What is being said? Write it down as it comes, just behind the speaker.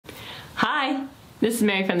Hi, this is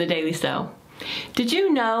Mary from the Daily Sew. Did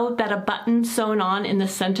you know that a button sewn on in the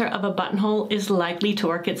center of a buttonhole is likely to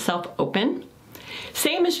work itself open?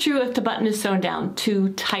 Same is true if the button is sewn down too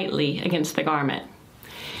tightly against the garment.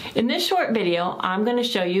 In this short video, I'm going to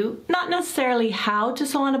show you not necessarily how to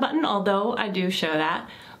sew on a button, although I do show that,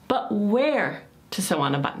 but where to sew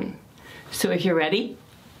on a button. So if you're ready,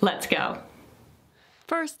 let's go.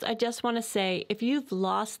 First, I just want to say, if you've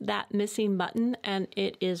lost that missing button and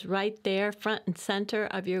it is right there, front and center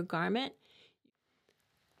of your garment,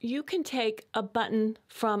 you can take a button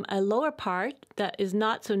from a lower part that is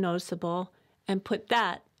not so noticeable and put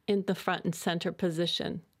that in the front and center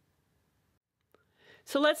position.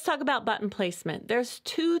 So let's talk about button placement. There's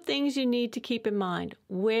two things you need to keep in mind.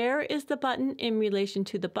 Where is the button in relation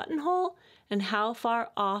to the buttonhole, and how far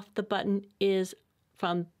off the button is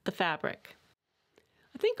from the fabric?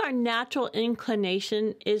 I think our natural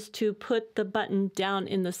inclination is to put the button down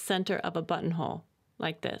in the center of a buttonhole,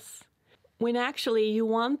 like this. When actually you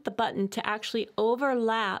want the button to actually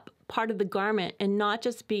overlap part of the garment and not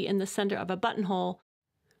just be in the center of a buttonhole.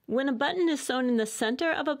 When a button is sewn in the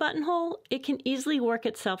center of a buttonhole, it can easily work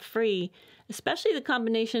itself free, especially the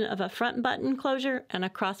combination of a front button closure and a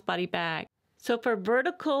crossbody bag. So for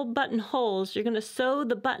vertical buttonholes, you're going to sew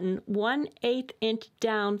the button 1/8 inch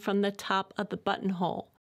down from the top of the buttonhole.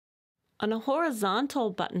 On a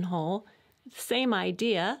horizontal buttonhole, same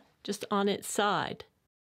idea, just on its side.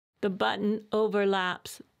 The button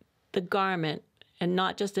overlaps the garment and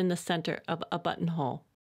not just in the center of a buttonhole.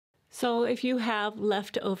 So if you have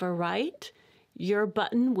leftover right, your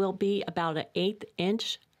button will be about 1/8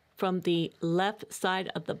 inch from the left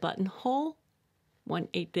side of the buttonhole,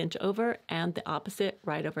 1/8 inch over, and the opposite,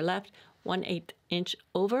 right over left, 1/8 inch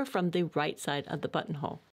over from the right side of the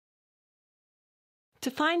buttonhole. To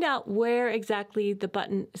find out where exactly the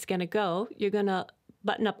button is going to go, you're going to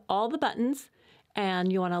button up all the buttons,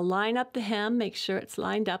 and you want to line up the hem, make sure it's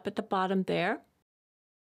lined up at the bottom there.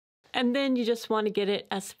 And then you just want to get it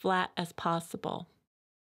as flat as possible.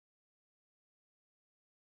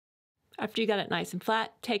 After you got it nice and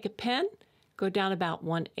flat, take a pin, go down about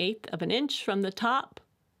 1/8 of an inch from the top,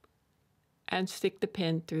 and stick the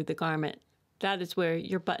pin through the garment. That is where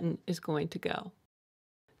your button is going to go.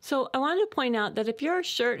 So I wanted to point out that if your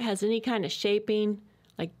shirt has any kind of shaping,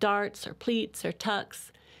 like darts or pleats or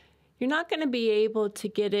tucks, you're not going to be able to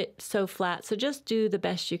get it so flat, so just do the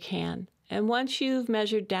best you can. And once you've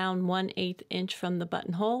measured down 1/8 inch from the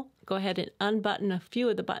buttonhole, go ahead and unbutton a few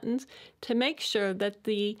of the buttons to make sure that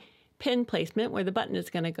the pin placement, where the button is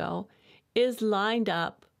going to go, is lined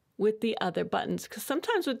up with the other buttons. Because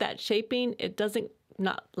sometimes with that shaping, it doesn't,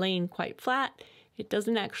 not laying quite flat, it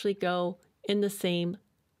doesn't actually go in the same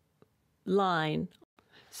line.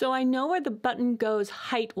 So I know where the button goes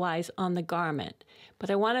height-wise on the garment,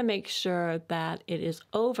 but I want to make sure that it is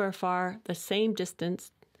over far the same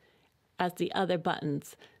distance as the other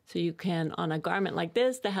buttons. So you can, on a garment like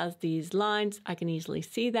this that has these lines, I can easily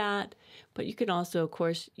see that, but you can also, of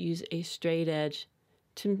course, use a straight edge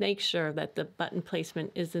to make sure that the button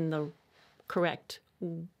placement is in the correct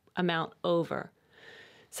amount over.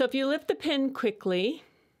 So if you lift the pin quickly,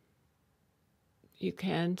 you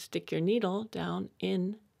can stick your needle down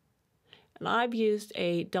in. And I've used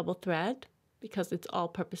a double thread because it's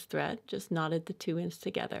all-purpose thread, just knotted the 2 ends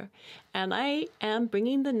together. And I am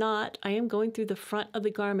bringing the knot, I am going through the front of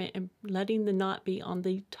the garment and letting the knot be on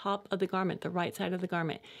the top of the garment, the right side of the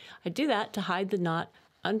garment. I do that to hide the knot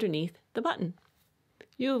underneath the button.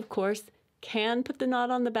 You, of course, can put the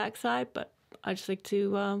knot on the back side, but I just like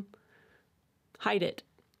to hide it.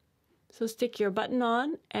 So stick your button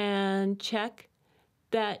on and check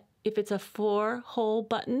that if it's a 4-hole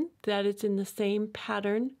button, that it's in the same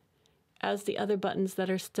pattern as the other buttons that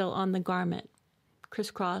are still on the garment,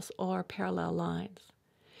 crisscross or parallel lines.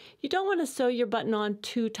 You don't want to sew your button on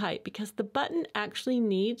too tight because the button actually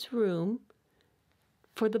needs room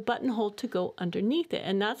for the buttonhole to go underneath it.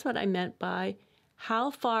 And that's what I meant by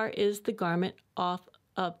how far is the garment off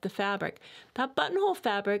of the fabric. That buttonhole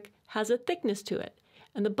fabric has a thickness to it,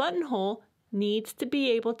 and the buttonhole needs to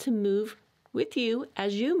be able to move with you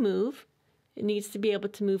as you move. It needs to be able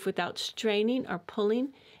to move without straining or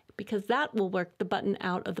pulling, because that will work the button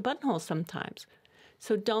out of the buttonhole sometimes.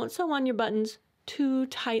 So don't sew on your buttons too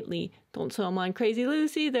tightly. Don't sew them on crazy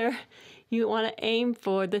loose either. You want to aim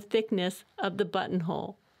for the thickness of the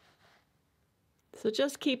buttonhole. So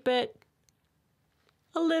just keep it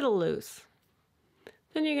a little loose.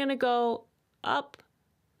 Then you're going to go up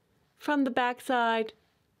from the back side,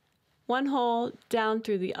 1 hole down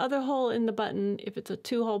through the other hole in the button. If it's a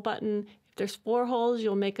 2-hole button, if there's 4 holes,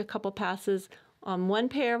 you'll make a couple passes on one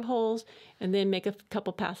pair of holes and then make a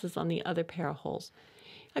couple passes on the other pair of holes.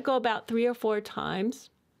 I go about 3 or 4 times,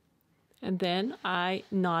 and then I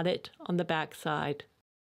knot it on the back side.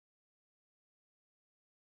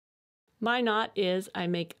 My knot is I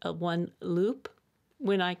make a 1 loop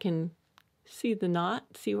when I can see the knot,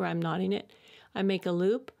 see where I'm knotting it. I make a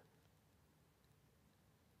loop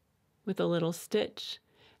with a little stitch,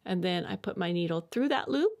 and then I put my needle through that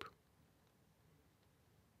loop.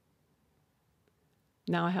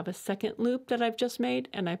 Now I have a second loop that I've just made,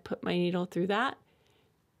 and I put my needle through that.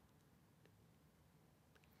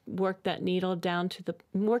 Work that knot down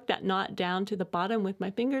to the bottom with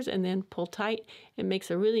my fingers, and then pull tight. It makes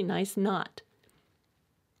a really nice knot.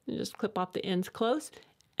 And just clip off the ends close.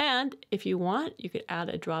 And if you want, you could add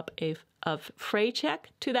a drop of Thread Shank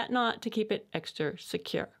to that knot to keep it extra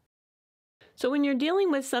secure. So when you're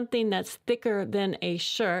dealing with something that's thicker than a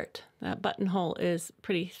shirt, that buttonhole is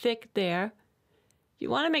pretty thick there, you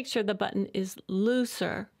want to make sure the button is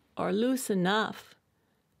looser or loose enough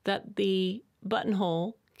that the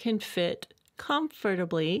buttonhole can fit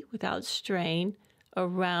comfortably without strain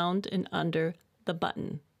around and under the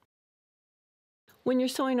button. When you're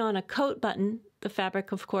sewing on a coat button, the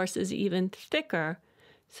fabric, of course, is even thicker,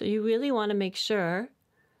 so you really want to make sure,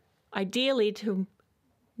 ideally to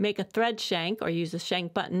make a thread shank or use a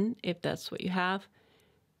shank button if that's what you have.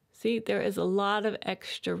 See, there is a lot of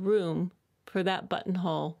extra room for that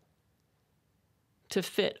buttonhole to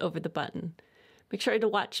fit over the button. Make sure to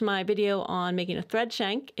watch my video on making a thread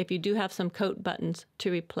shank if you do have some coat buttons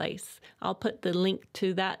to replace. I'll put the link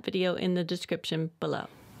to that video in the description below.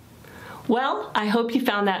 Well, I hope you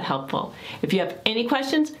found that helpful. If you have any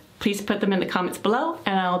questions, please put them in the comments below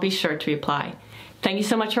and I'll be sure to reply. Thank you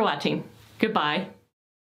so much for watching. Goodbye.